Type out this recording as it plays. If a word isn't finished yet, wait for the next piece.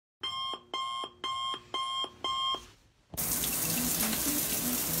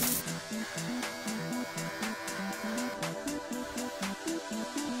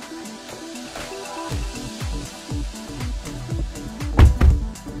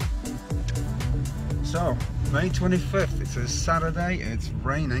So, May 25th, it's a Saturday, it's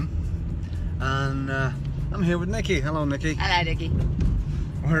raining, and I'm here with Nikki. Hello, Nikki. Hello, Nikki.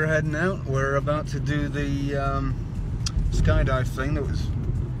 We're heading out. We're about to do the skydive thing that was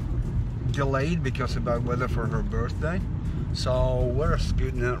delayed because of bad weather for her birthday. So we're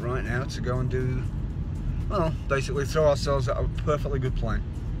scooting out right now to go and do, well, basically throw ourselves at a perfectly good plane.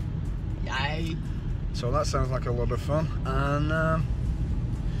 Yay. So that sounds like a lot of fun, and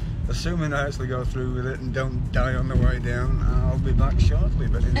assuming I actually go through with it and don't die on the way down, I'll be back shortly.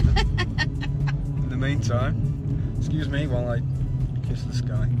 But in the meantime, excuse me while I kiss the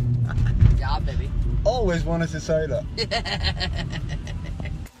sky. Yeah, baby. Always wanted to say that.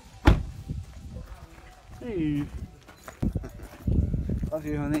 Hey. Love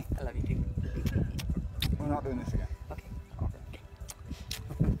you, honey. I love you too. We're not doing this again. Okay. Okay.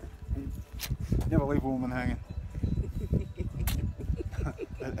 Never leave a woman hanging.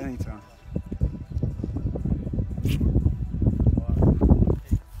 At any time.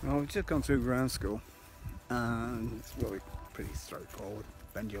 Well, we've just gone through ground school, and it's really pretty straightforward.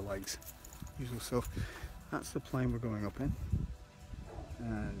 Bend your legs, usual stuff. That's the plane we're going up in,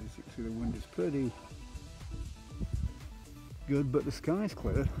 and as you can see, the wind is pretty good, but the sky's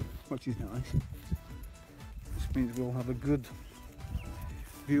clear, which is nice. Which means we'll have a good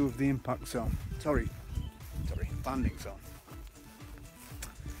view of the impact zone. Sorry, landing zone.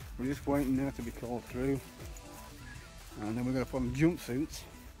 We're just waiting there to be called through, and then we're going to put on jumpsuits,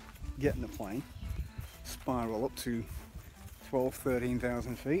 get in the plane, spiral up to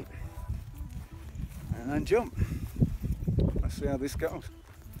 13,000 feet, and then jump. Let's see how this goes.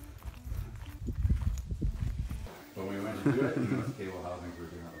 But when we went to do it, you must cable housing for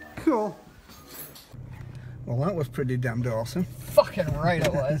doing that. Cool. Well, that was pretty damned awesome. Fucking right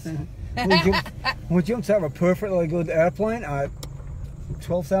it was. we jumped out of a perfectly good airplane at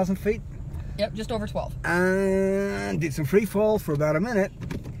 12,000 feet. Yep, just over 12. And did some free fall for about a minute,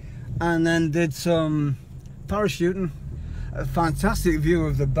 and then did some parachuting. A fantastic view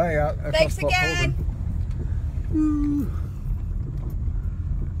of the bay out across Thanks Loch again. Holden.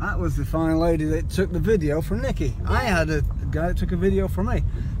 That was the fine lady that took the video for Nikki. I had a guy that took a video for me.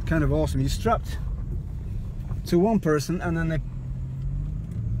 Kind of awesome. You strapped to one person, and then they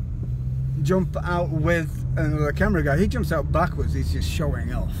jump out with another camera guy. He jumps out backwards. He's just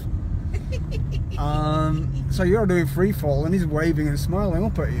showing off. So you're doing free fall, and he's waving and smiling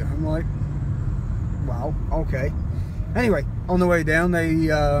up at you. I'm like, wow, okay. Anyway, on the way down, they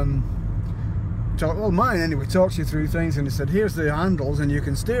talks you through things, and they said, here's the handles, and you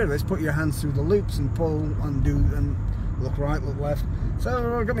can steer this. Put your hands through the loops and pull and do, and look right, look left.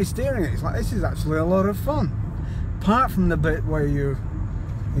 So it got me steering it. It's like, this is actually a lot of fun. Apart from the bit where your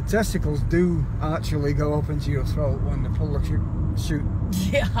testicles do actually go up into your throat when they pull the chute.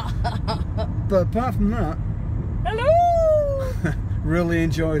 Yeah. But apart from that, hello. really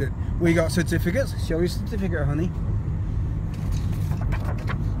enjoyed it. We got certificates. Show your certificate, honey.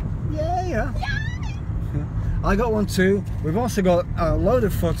 Yeah. I got one too. We've also got a load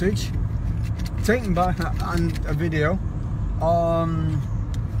of footage taken back and a video.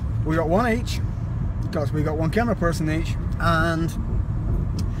 We got one each because we got one camera person each, and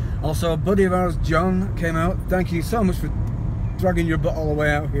also a buddy of ours, John, came out. Thank you so much for dragging your butt all the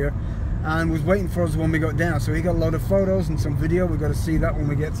way out here, and was waiting for us when we got down. So he got a load of photos and some video. We've got to see that when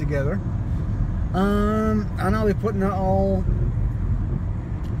we get together. And I'll be putting that all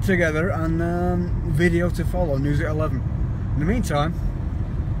together and video to follow, news at 11. In the meantime,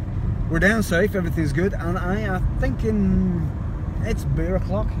 we're down safe, everything's good, and I am thinking it's beer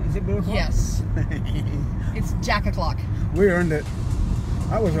o'clock. Is it beer o'clock? Yes. It's Jack o'clock. We earned it.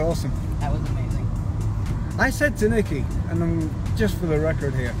 That was awesome. That was amazing. I said to Nikki, and just for the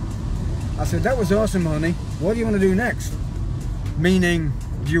record here, I said, that was awesome, honey. What do you want to do next? Meaning,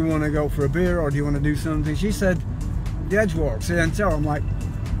 do you want to go for a beer or do you want to do something? She said, the edge walk, see and tell. I'm like,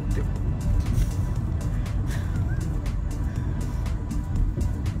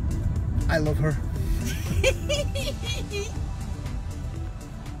 I love her.